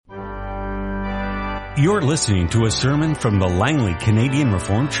You're listening to a sermon from the Langley Canadian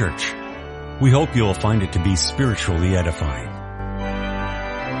Reformed Church. We hope you'll find it to be spiritually edifying.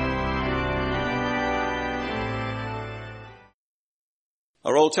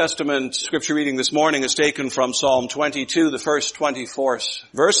 Our Old Testament scripture reading this morning is taken from Psalm 22, the first 24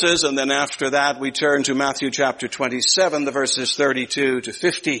 verses, and then after that we turn to Matthew chapter 27, the verses 32 to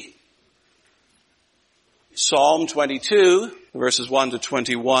 50. Psalm 22, verses 1 to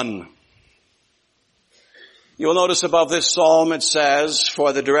 21. You will notice above this psalm it says,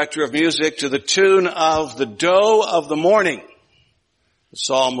 for the director of music, to the tune of the doe of the morning, the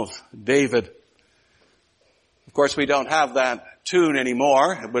Psalm of David. Of course, we don't have that tune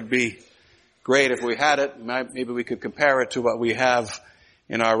anymore. It would be great if we had it. Maybe we could compare it to what we have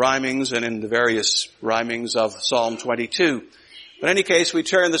in our rhymings and in the various rhymings of Psalm 22. But in any case, we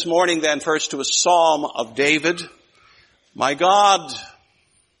turn this morning then first to a Psalm of David. My God,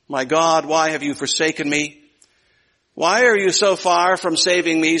 why have you forsaken me? Why are you so far from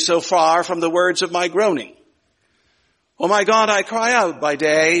saving me, so far from the words of my groaning? O my God, I cry out by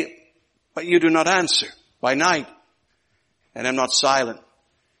day, but you do not answer, by night, and am not silent.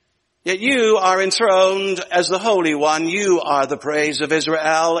 Yet you are enthroned as the Holy One. You are the praise of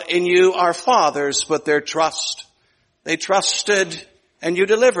Israel. In you our fathers put their trust. They trusted, and you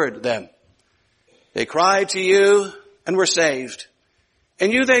delivered them. They cried to you, and were saved.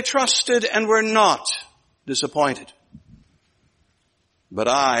 In you they trusted, and were not disappointed. But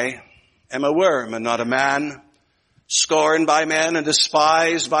I am a worm and not a man, scorned by men and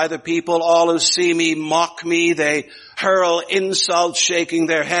despised by the people. All who see me mock me. They hurl insults, shaking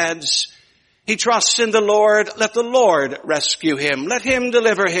their heads. He trusts in the Lord. Let the Lord rescue him. Let him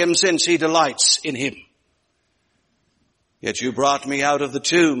deliver him, since he delights in him. Yet you brought me out of the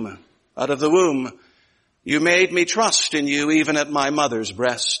tomb, out of the womb. You made me trust in you, even at my mother's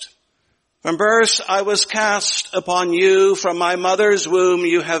breast. From birth I was cast upon you. From my mother's womb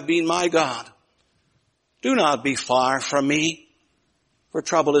you have been my God. Do not be far from me, for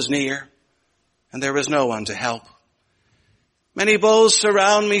trouble is near, and there is no one to help. Many bulls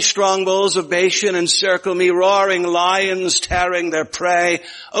surround me, strong bulls of Bashan encircle me, roaring lions tearing their prey,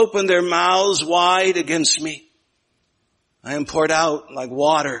 open their mouths wide against me. I am poured out like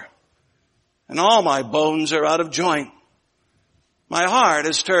water, and all my bones are out of joint. My heart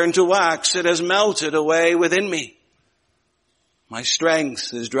has turned to wax, it has melted away within me. My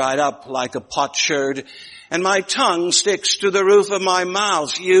strength is dried up like a potsherd, and my tongue sticks to the roof of my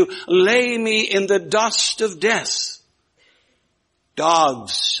mouth. You lay me in the dust of death.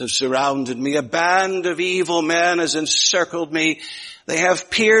 Dogs have surrounded me. A band of evil men has encircled me. They have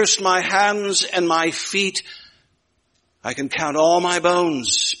pierced my hands and my feet. I can count all my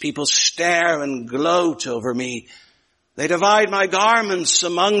bones. People stare and gloat over me. They divide my garments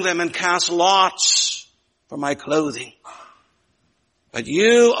among them and cast lots for my clothing. But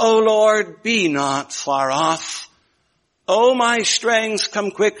you, O Lord, be not far off. O my strength,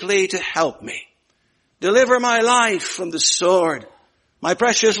 come quickly to help me. Deliver my life from the sword, my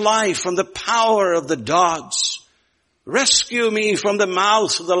precious life from the power of the dogs. Rescue me from the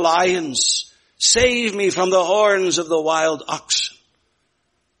mouth of the lions. Save me from the horns of the wild oxen.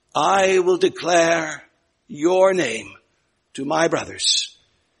 I will declare your name to my brothers.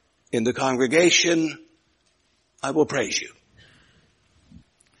 In the congregation, I will praise you.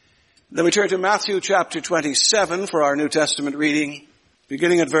 Then we turn to Matthew chapter 27 for our New Testament reading,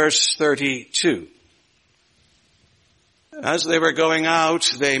 beginning at verse 32. As they were going out,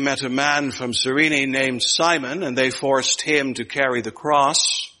 they met a man from Cyrene named Simon, and they forced him to carry the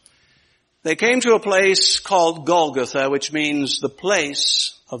cross. They came to a place called Golgotha, which means the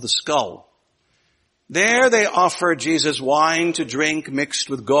place of the skull. There they offered Jesus wine to drink mixed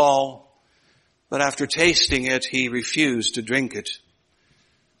with gall, but after tasting it, he refused to drink it.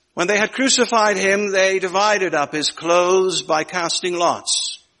 When they had crucified him, they divided up his clothes by casting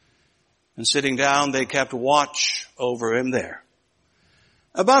lots, and sitting down, they kept watch over him there.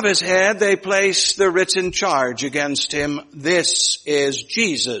 Above his head, they placed the written charge against him, "This is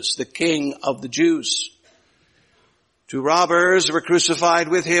Jesus, the King of the Jews." 2 robbers were crucified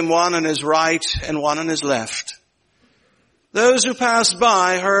with him, one on his right and one on his left. Those who passed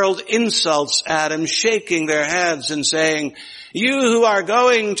by hurled insults at him, shaking their heads and saying, "You who are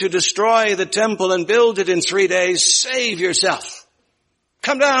going to destroy the temple and build it in 3 days, save yourself.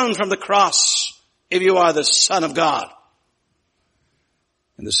 Come down from the cross if you are the Son of God."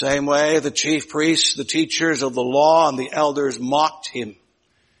 In the same way, the chief priests, the teachers of the law, and the elders mocked him.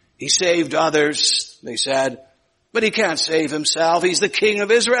 "He saved others," they said, "but he can't save himself. He's the King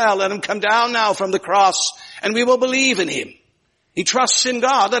of Israel. Let him come down now from the cross, and we will believe in him. He trusts in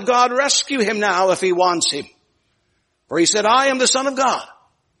God. Let God rescue him now if he wants him. For he said, I am the Son of God.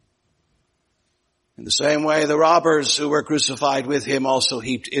 In the same way, the robbers who were crucified with him also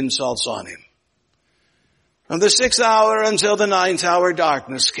heaped insults on him. From the 6th hour until the 9th hour,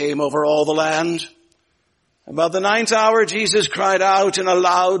 darkness came over all the land. About the 9th hour, Jesus cried out in a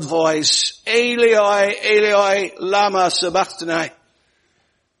loud voice, Eloi, Eloi, lama sabachthani,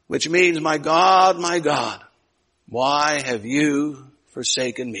 which means, my God, why have you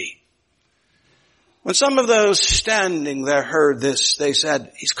forsaken me? When some of those standing there heard this, they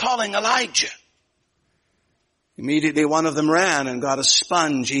said, he's calling Elijah. Immediately one of them ran and got a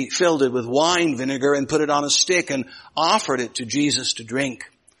sponge. He filled it with wine vinegar and put it on a stick and offered it to Jesus to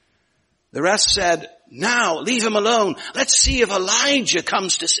drink. The rest said, now leave him alone. Let's see if Elijah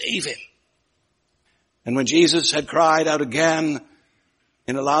comes to save him. And when Jesus had cried out again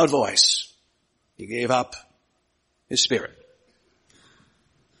in a loud voice, he gave up his spirit.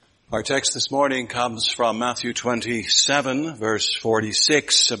 Our text this morning comes from Matthew 27, verse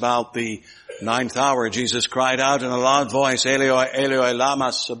 46, about the 9th hour. Jesus cried out in a loud voice, Eloi, Eloi,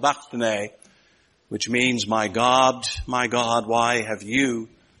 lama sabachthani, which means, my God, why have you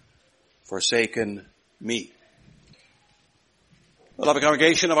forsaken me? Beloved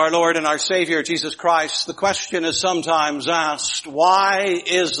congregation of our Lord and our Savior, Jesus Christ, the question is sometimes asked, why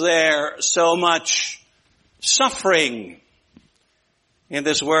is there so much suffering in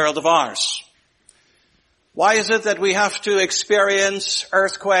this world of ours? Why is it that we have to experience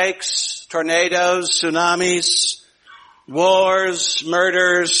earthquakes, tornadoes, tsunamis, wars,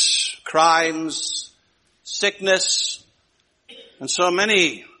 murders, crimes, sickness, and so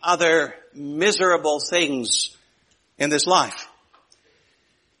many other miserable things in this life?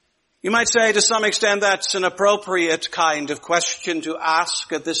 You might say to some extent that's an appropriate kind of question to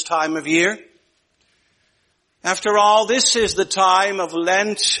ask at this time of year. After all, this is the time of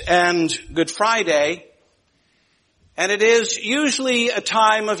Lent and Good Friday, and it is usually a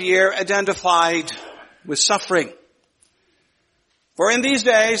time of year identified with suffering. For in these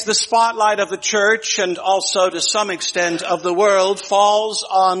days, the spotlight of the church and also to some extent of the world falls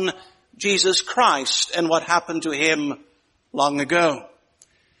on Jesus Christ and what happened to him long ago.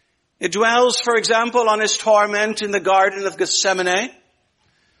 It dwells, for example, on his torment in the Garden of Gethsemane,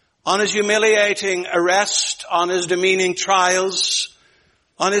 on his humiliating arrest, on his demeaning trials,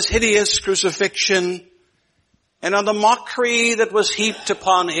 on his hideous crucifixion, and on the mockery that was heaped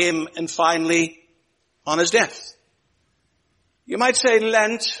upon him, and finally, on his death. You might say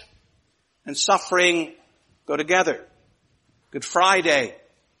Lent and suffering go together. Good Friday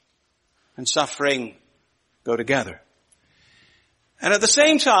and suffering go together. And at the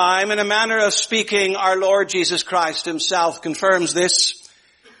same time, in a manner of speaking, our Lord Jesus Christ himself confirms this.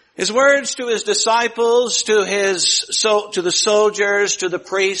 His words to his disciples, to the soldiers, to the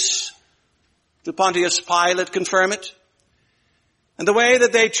priests, to Pontius Pilate confirm it. And the way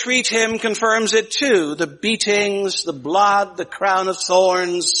that they treat him confirms it too. The beatings, the blood, the crown of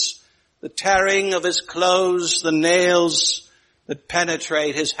thorns, the tearing of his clothes, the nails that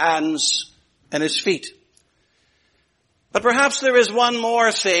penetrate his hands and his feet. But perhaps there is one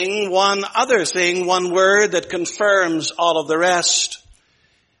more thing, one other thing, one word that confirms all of the rest.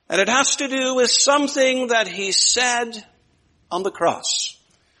 And it has to do with something that he said on the cross.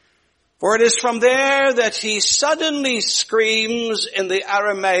 For it is from there that he suddenly screams in the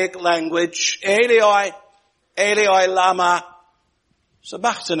Aramaic language, Eloi, Eloi, lama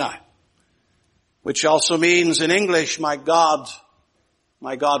sabachthani, which also means in English, my God,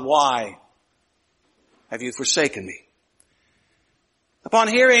 why have you forsaken me? Upon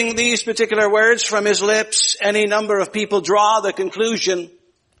hearing these particular words from his lips, any number of people draw the conclusion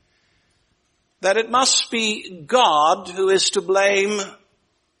that it must be God who is to blame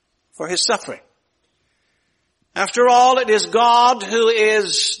for his suffering. After all, it is God who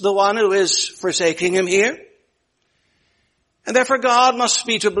is the one who is forsaking him here. And therefore God must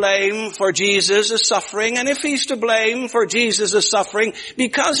be to blame for Jesus' suffering. And if he's to blame for Jesus' suffering,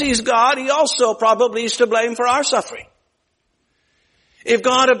 because he's God, he also probably is to blame for our suffering. If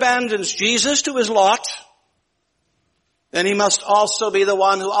God abandons Jesus to his lot, then he must also be the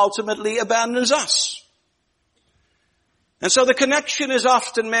one who ultimately abandons us. And so the connection is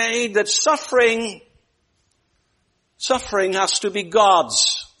often made that suffering has to be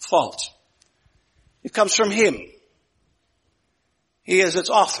God's fault. It comes from him. He is its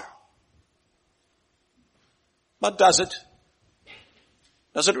author. But does it?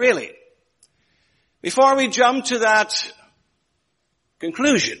 Does it really? Before we jump to that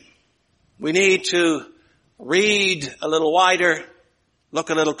conclusion, we need to read a little wider, look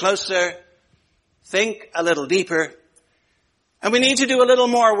a little closer, think a little deeper, And we need to do a little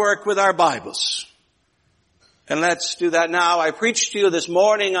more work with our Bibles. And let's do that now. I preached to you this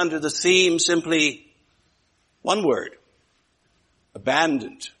morning under the theme simply one word: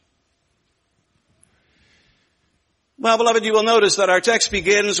 abandoned. Well, beloved, you will notice that our text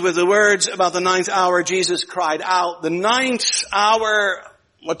begins with the words about the 9th hour. Jesus cried out. The 9th hour,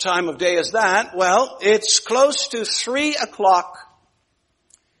 what time of day is that? Well, it's close to 3 o'clock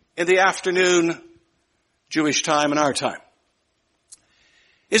in the afternoon, Jewish time and our time.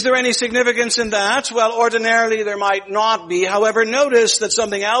 Is there any significance in that? Well, ordinarily there might not be. However, notice that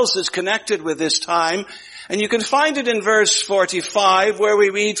something else is connected with this time. And you can find it in verse 45 where we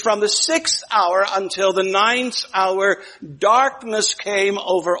read, from the 6th hour until the 9th hour, darkness came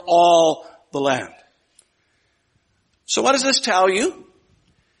over all the land. So what does this tell you?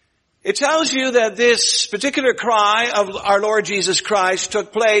 It tells you that this particular cry of our Lord Jesus Christ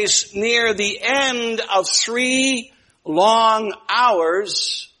took place near the end of 3 long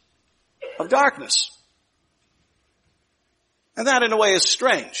hours of darkness. And that in a way is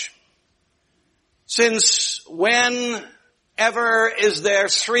strange. Since whenever is there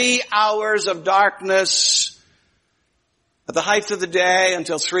 3 hours of darkness at the height of the day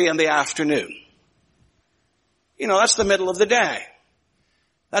until 3 in the afternoon? You know, that's the middle of the day.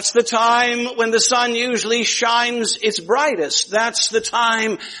 That's the time when the sun usually shines its brightest. That's the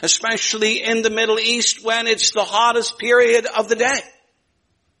time, especially in the Middle East, when it's the hottest period of the day.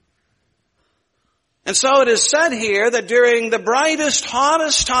 And so it is said here that during the brightest,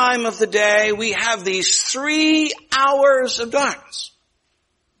 hottest time of the day, we have these 3 hours of darkness.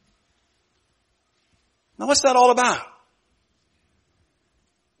 Now what's that all about?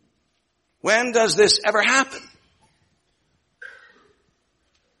 When does this ever happen?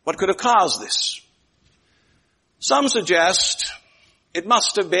 What could have caused this? Some suggest it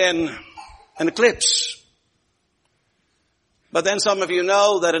must have been an eclipse. But then some of you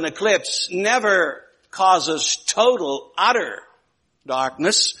know that an eclipse never causes total, utter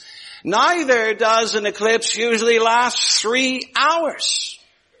darkness. Neither does an eclipse usually last 3 hours.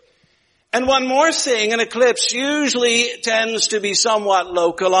 And one more thing, an eclipse usually tends to be somewhat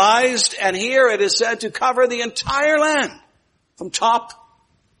localized, and here it is said to cover the entire land from top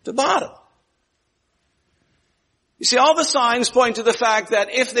to bottom. You see, all the signs point to the fact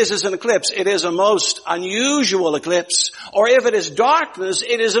that if this is an eclipse, it is a most unusual eclipse, or if it is darkness,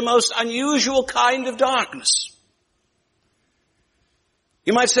 it is a most unusual kind of darkness.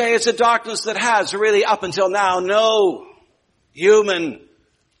 You might say it's a darkness that has really up until now no human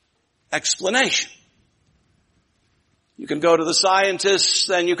explanation. You can go to the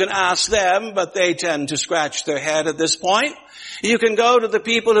scientists and you can ask them, but they tend to scratch their head at this point. You can go to the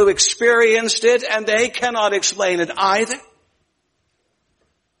people who experienced it and they cannot explain it either.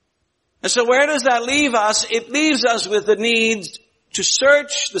 And so where does that leave us? It leaves us with the need to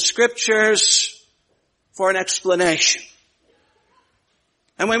search the scriptures for an explanation.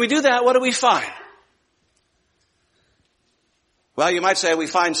 And when we do that, what do we find? Well, you might say we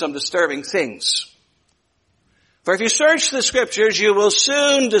find some disturbing things. For if you search the scriptures, you will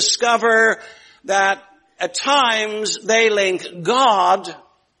soon discover that at times they link God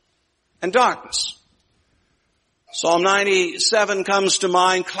and darkness. Psalm 97 comes to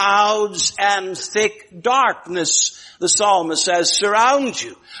mind. Clouds and thick darkness, the psalmist says, surround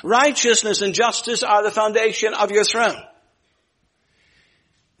you. Righteousness and justice are the foundation of your throne.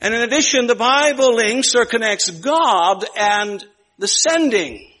 And in addition, the Bible links or connects God and the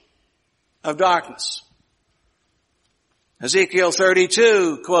sending of darkness. Ezekiel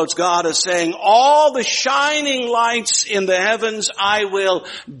 32 quotes God as saying, all the shining lights in the heavens I will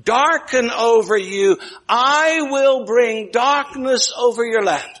darken over you. I will bring darkness over your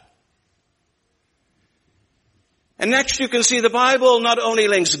land. And next you can see the Bible not only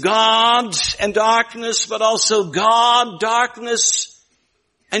links God and darkness, but also God, darkness,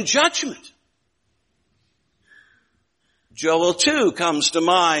 and judgment. Joel 2 comes to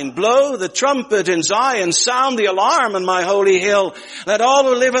mind. Blow the trumpet in Zion, sound the alarm on my holy hill. Let all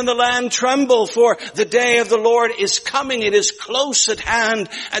who live in the land tremble, for the day of the Lord is coming. It is close at hand,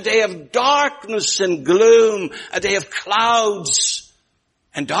 a day of darkness and gloom, a day of clouds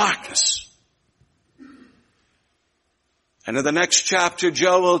and darkness. And in the next chapter,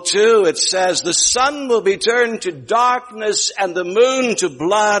 Joel 2, it says, the sun will be turned to darkness and the moon to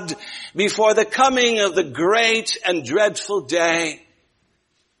blood before the coming of the great and dreadful day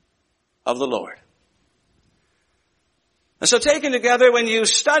of the Lord. And so taken together, when you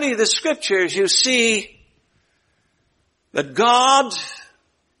study the scriptures, you see that God,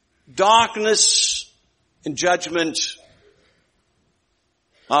 darkness, and judgment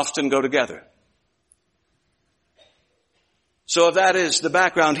often go together. So if that is the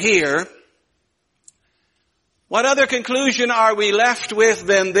background here, what other conclusion are we left with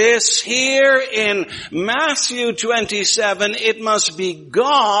than this? Here in Matthew 27, it must be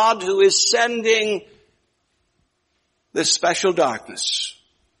God who is sending this special darkness.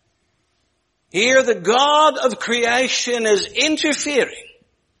 Here the God of creation is interfering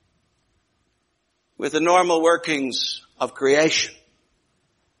with the normal workings of creation.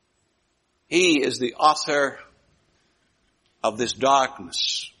 He is the author of this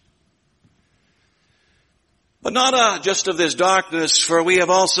darkness. But not just of this darkness, for we have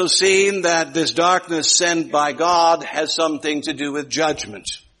also seen that this darkness sent by God has something to do with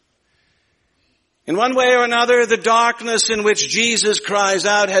judgment. In one way or another, the darkness in which Jesus cries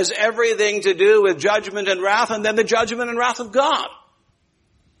out has everything to do with judgment and wrath, and then the judgment and wrath of God.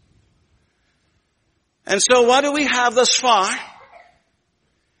 And so what do we have thus far?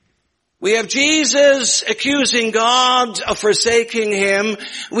 We have Jesus accusing God of forsaking him.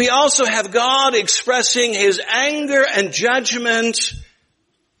 We also have God expressing his anger and judgment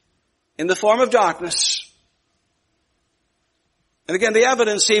in the form of darkness. And again, the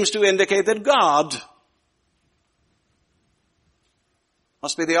evidence seems to indicate that God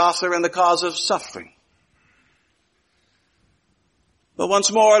must be the author and the cause of suffering. But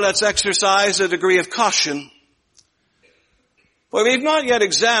once more, let's exercise a degree of caution. For we've not yet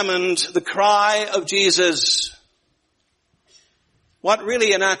examined the cry of Jesus. What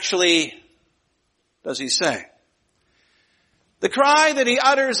really and actually does he say? The cry that he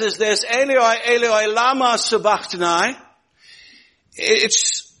utters is this, Eloi, Eloi, lama sabachthani.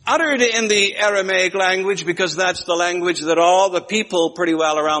 It's uttered in the Aramaic language because that's the language that all the people pretty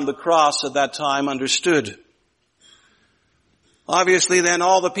well around the cross at that time understood. Obviously then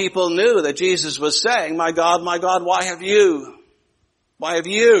all the people knew that Jesus was saying, my God, why have you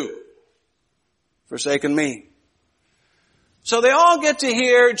forsaken me? So they all get to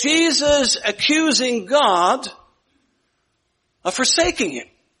hear Jesus accusing God of forsaking him,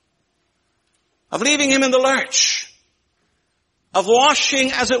 of leaving him in the lurch, of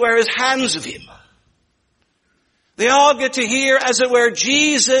washing, as it were, his hands of him. They all get to hear, as it were,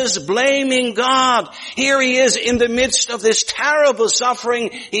 Jesus blaming God. Here he is in the midst of this terrible suffering.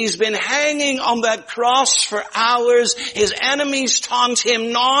 He's been hanging on that cross for hours. His enemies taunt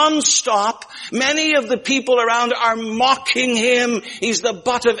him non-stop. Many of the people around are mocking him. He's the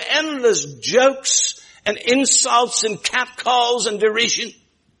butt of endless jokes and insults and catcalls and derision.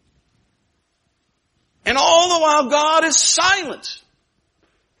 And all the while God is silent.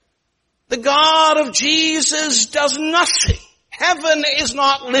 The God of Jesus does nothing. Heaven is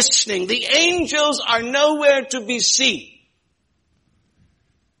not listening. The angels are nowhere to be seen.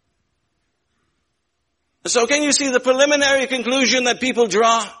 So can you see the preliminary conclusion that people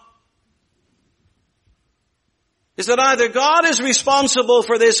draw? Is that either God is responsible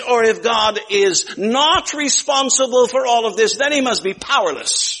for this, or if God is not responsible for all of this, then he must be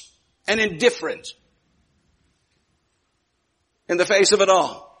powerless and indifferent in the face of it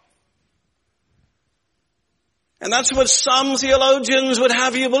all. And that's what some theologians would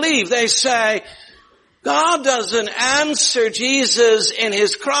have you believe. They say, God doesn't answer Jesus in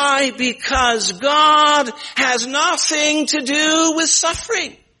his cry because God has nothing to do with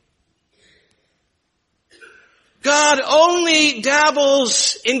suffering. God only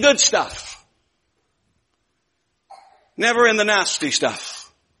dabbles in good stuff, never in the nasty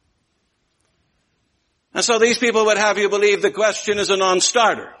stuff. And so these people would have you believe the question is a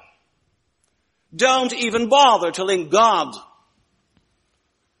non-starter. Don't even bother to link God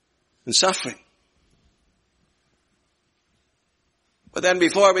and suffering. But then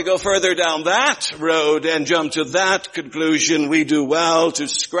before we go further down that road and jump to that conclusion, we do well to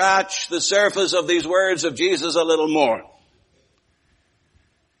scratch the surface of these words of Jesus a little more.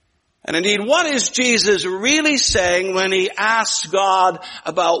 And indeed, what is Jesus really saying when he asks God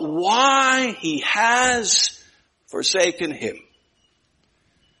about why he has forsaken him?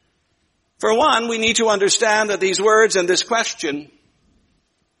 For one, we need to understand that these words and this question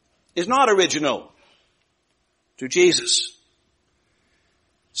is not original to Jesus.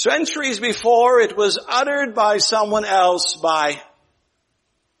 Centuries before, it was uttered by someone else, by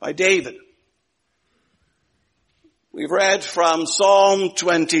David. We've read from Psalm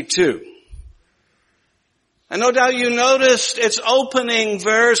 22. And no doubt you noticed its opening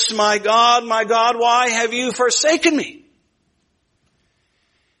verse, my God, why have you forsaken me?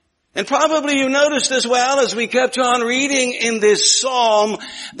 And probably you noticed as well as we kept on reading in this psalm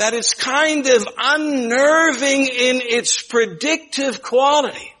that it's kind of unnerving in its predictive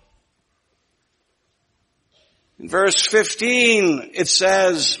quality. In verse 15, it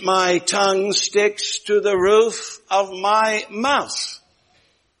says, my tongue sticks to the roof of my mouth.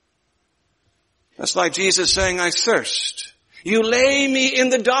 That's like Jesus saying, I thirst. You lay me in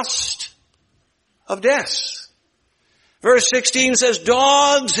the dust of death. Verse 16 says,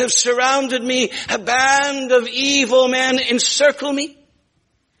 dogs have surrounded me, a band of evil men encircle me.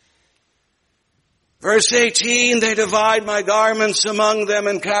 Verse 18, they divide my garments among them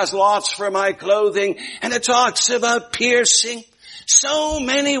and cast lots for my clothing. And it talks about piercing. So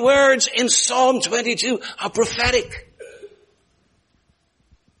many words in Psalm 22 are prophetic.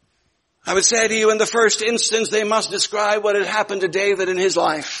 I would say to you, in the first instance, they must describe what had happened to David in his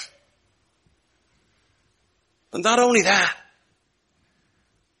life. But not only that,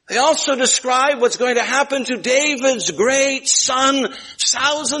 they also describe what's going to happen to David's great son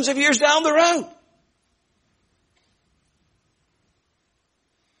thousands of years down the road.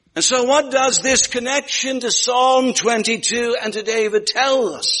 And so what does this connection to Psalm 22 and to David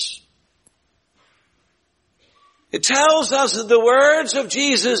tell us? It tells us that the words of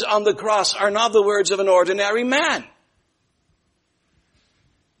Jesus on the cross are not the words of an ordinary man.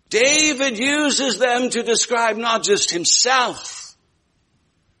 David uses them to describe not just himself,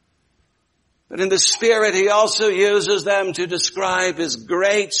 but in the Spirit he also uses them to describe his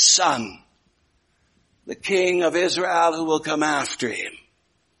great son, the King of Israel who will come after him.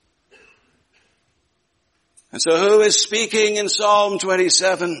 And so who is speaking in Psalm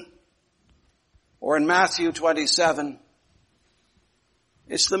 27 or in Matthew 27?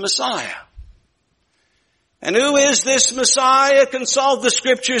 It's the Messiah. And who is this Messiah? Consult the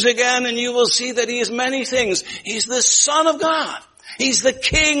scriptures again and you will see that he is many things. He's the Son of God. He's the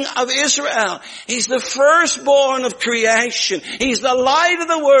King of Israel. He's the firstborn of creation. He's the light of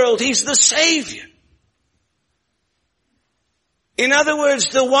the world. He's the Savior. In other words,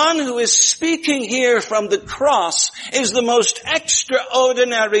 the one who is speaking here from the cross is the most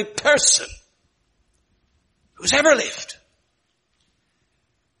extraordinary person who's ever lived.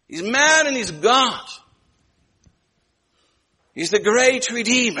 He's man and he's God. He's the great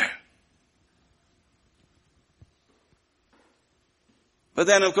Redeemer. But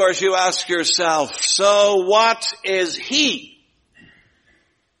then, of course, you ask yourself, so what is he,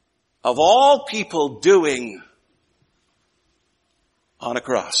 of all people, doing on a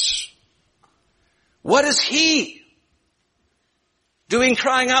cross? What is he doing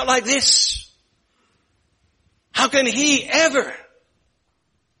crying out like this? How can he ever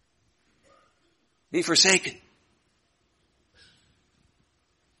be forsaken?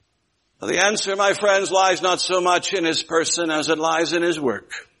 Well, the answer, my friends, lies not so much in his person as it lies in his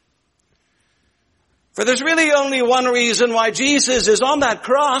work. For there's really only one reason why Jesus is on that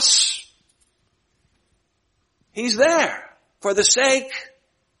cross. He's there for the sake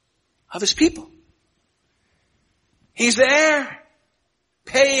of his people. He's there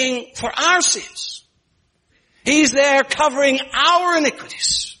paying for our sins. He's there covering our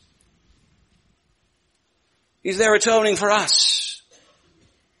iniquities. He's there atoning for us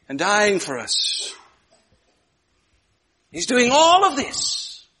and dying for us. He's doing all of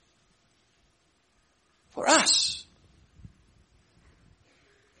this for us.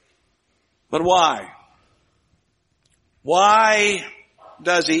 But why? Why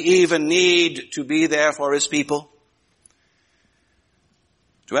does he even need to be there for his people?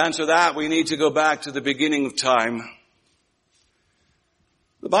 To answer that, we need to go back to the beginning of time.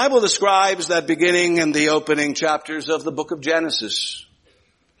 The Bible describes that beginning in the opening chapters of the book of Genesis.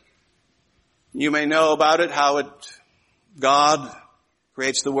 You may know about it, how God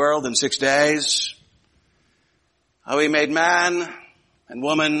creates the world in 6 days, how he made man and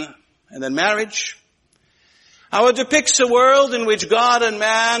woman and then marriage, how it depicts a world in which God and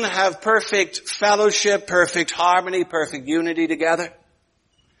man have perfect fellowship, perfect harmony, perfect unity together.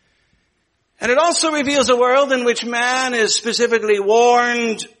 And it also reveals a world in which man is specifically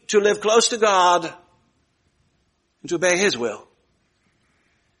warned to live close to God and to obey his will.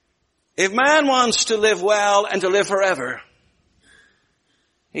 If man wants to live well and to live forever,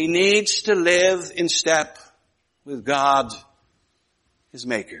 he needs to live in step with God, his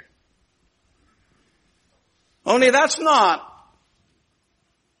Maker. Only that's not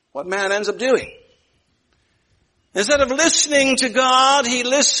what man ends up doing. Instead of listening to God, he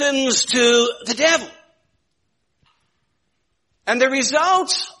listens to the devil. And the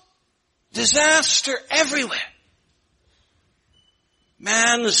result, disaster everywhere.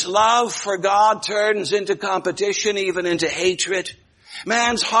 Man's love for God turns into competition, even into hatred.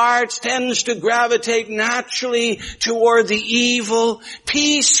 Man's heart tends to gravitate naturally toward the evil.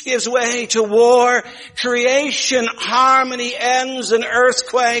 Peace gives way to war. Creation harmony ends in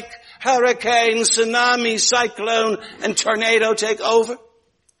earthquake. hurricane, tsunami, cyclone, and tornado take over?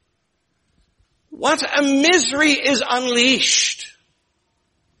 What a misery is unleashed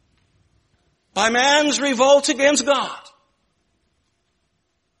by man's revolt against God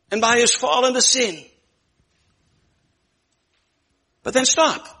and by his fall into sin. But then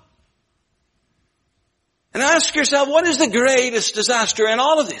stop and ask yourself, what is the greatest disaster in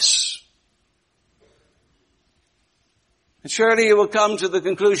all of this? And surely you will come to the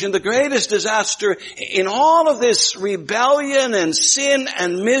conclusion the greatest disaster in all of this rebellion and sin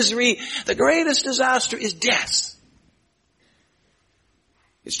and misery, the greatest disaster is death.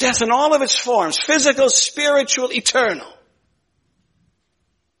 It's death in all of its forms, physical, spiritual, eternal.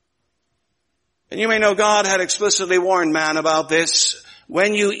 And you may know God had explicitly warned man about this.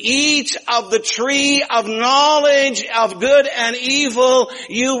 When you eat of the tree of knowledge of good and evil,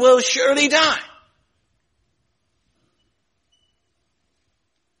 you will surely die.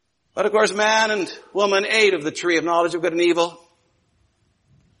 But of course, man and woman ate of the tree of knowledge of good and evil.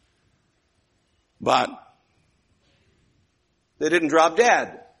 But they didn't drop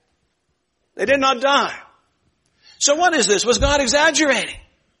dead. They did not die. So what is this? Was God exaggerating?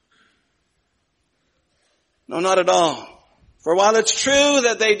 No, not at all. For while it's true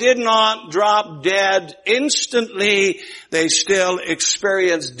that they did not drop dead instantly, they still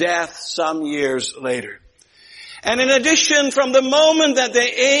experienced death some years later. And in addition, from the moment that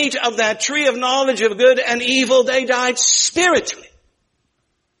they ate of that tree of knowledge of good and evil, they died spiritually.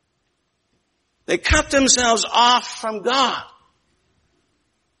 They cut themselves off from God,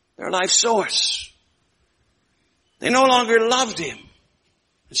 their life source. They no longer loved Him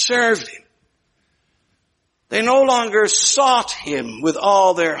and served Him. They no longer sought Him with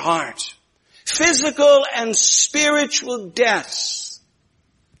all their heart. Physical and spiritual death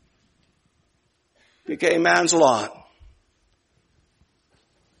became man's lot.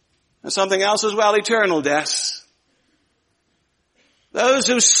 And something else as well, eternal death. Those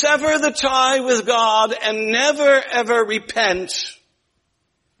who sever the tie with God and never ever repent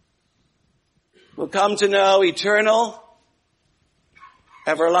will come to know eternal,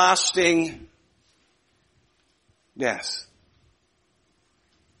 everlasting death.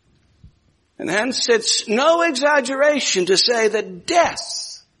 And hence it's no exaggeration to say that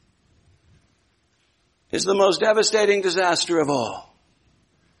death is the most devastating disaster of all.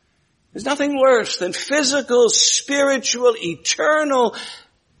 There's nothing worse than physical, spiritual, eternal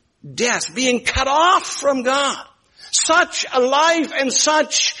death, being cut off from God. Such a life and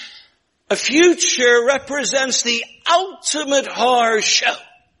such a future represents the ultimate horror show.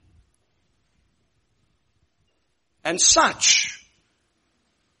 And such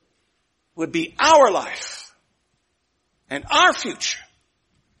would be our life and our future,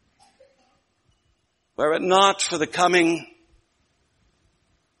 were it not for the coming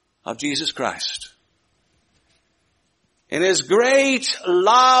of Jesus Christ. In His great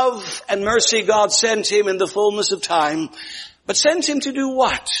love and mercy, God sent Him in the fullness of time, but sent Him to do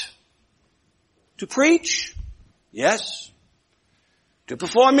what? To preach? Yes. To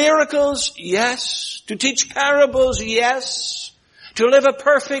perform miracles? Yes. To teach parables? Yes. To live a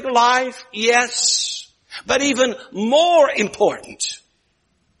perfect life? Yes. But even more important,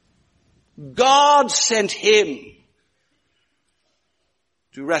 God sent Him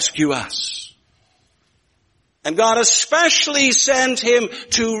to rescue us. And God especially sent Him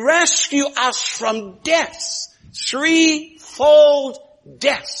to rescue us from death. Threefold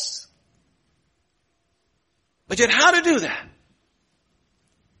death. But yet how to do that?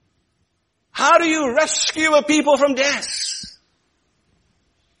 How do you rescue a people from death?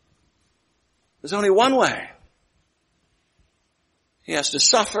 There's only one way. He has to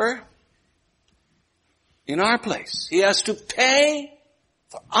suffer in our place. He has to pay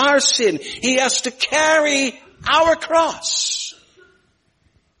for our sin. He has to carry our cross.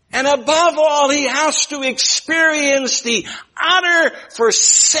 And above all, He has to experience the utter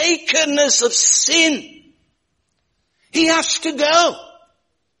forsakenness of sin. He has to go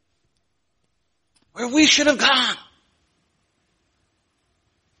where we should have gone.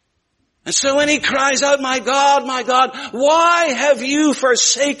 And so when He cries out, my God, why have you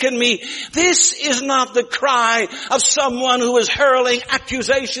forsaken me? This is not the cry of someone who is hurling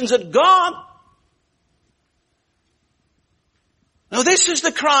accusations at God. No, this is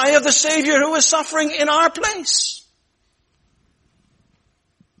the cry of the Savior who is suffering in our place.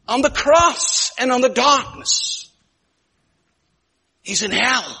 On the cross and on the darkness. He's in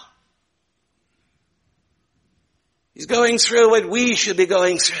hell. He's going through what we should be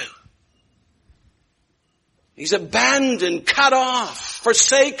going through. He's abandoned, cut off,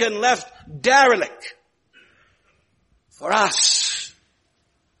 forsaken, left derelict for us.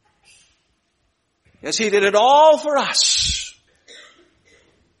 Yes, he did it all for us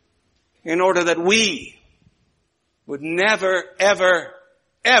in order that we would never, ever,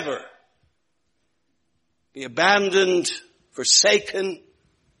 ever be abandoned, forsaken,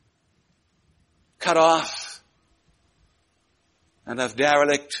 cut off, and left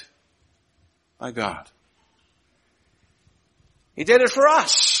derelict by God. He did it for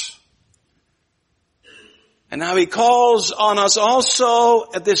us. And now he calls on us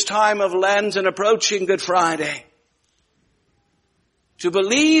also at this time of Lent and approaching Good Friday to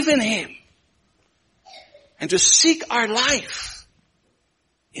believe in him and to seek our life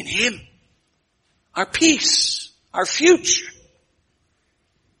in him, our peace, our future.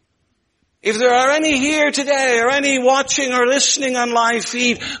 If there are any here today or any watching or listening on live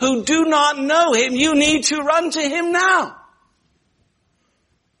feed who do not know him, you need to run to him now.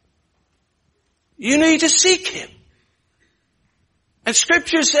 You need to seek him. And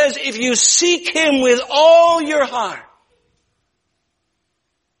Scripture says if you seek him with all your heart,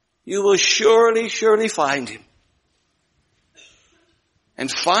 you will surely, surely find him. And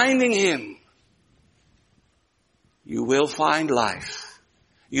finding him, you will find life.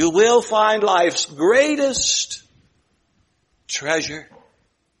 You will find life's greatest treasure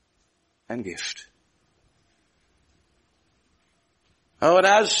and gift. Oh, and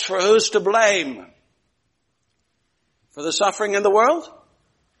as for who's to blame for the suffering in the world,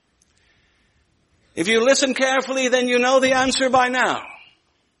 if you listen carefully, then you know the answer by now.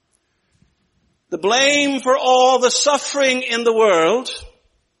 The blame for all the suffering in the world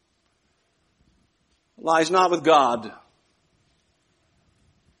lies not with God,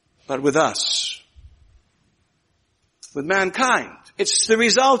 but with us, with mankind. It's the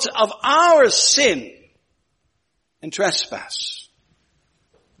result of our sin and trespass.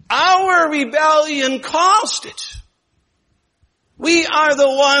 Our rebellion caused it. We are the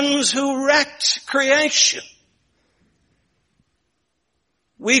ones who wrecked creation.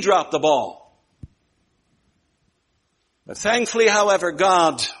 We dropped the ball. But thankfully, however,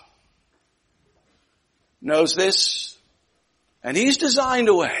 God knows this, and he's designed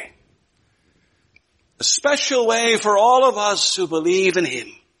a way, a special way for all of us who believe in him.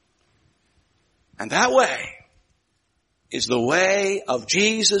 And that way is the way of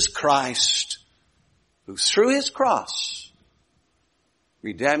Jesus Christ, who through his cross,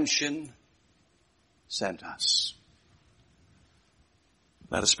 redemption sent us.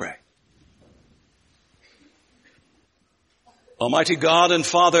 Let us pray. Almighty God and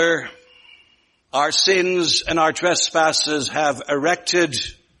Father, our sins and our trespasses have erected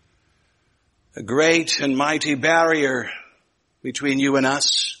a great and mighty barrier between you and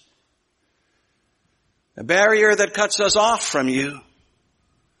us. A barrier that cuts us off from you.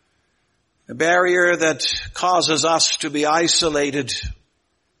 A barrier that causes us to be isolated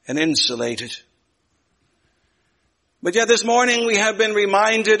and insulated. But yet this morning we have been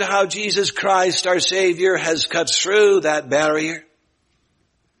reminded how Jesus Christ, our Savior, has cut through that barrier.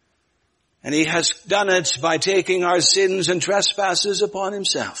 And he has done it by taking our sins and trespasses upon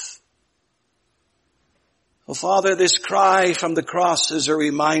himself. Oh, Father, this cry from the cross is a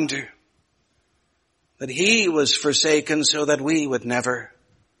reminder that he was forsaken so that we would never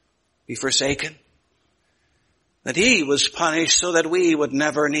be forsaken. That he was punished so that we would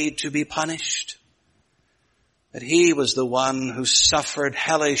never need to be punished. That he was the one who suffered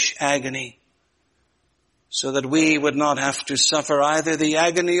hellish agony so that we would not have to suffer either the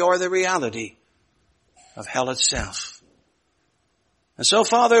agony or the reality of hell itself. And so,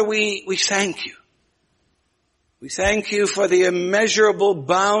 Father, we thank you. We thank you for the immeasurable,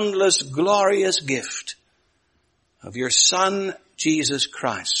 boundless, glorious gift of your Son, Jesus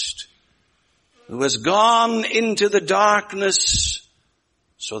Christ, who has gone into the darkness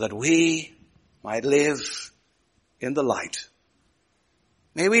so that we might live in the light.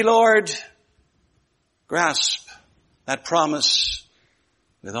 May we, Lord, grasp that promise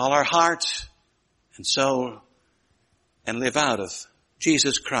with all our heart and soul and live out of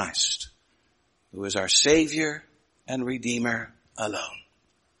Jesus Christ, who is our Savior and Redeemer alone.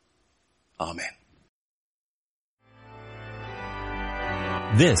 Amen.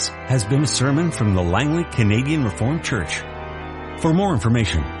 This has been a sermon from the Langley Canadian Reformed Church. For more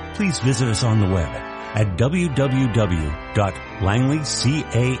information, please visit us on the web at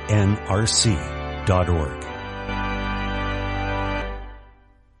www.langleycanrc.org.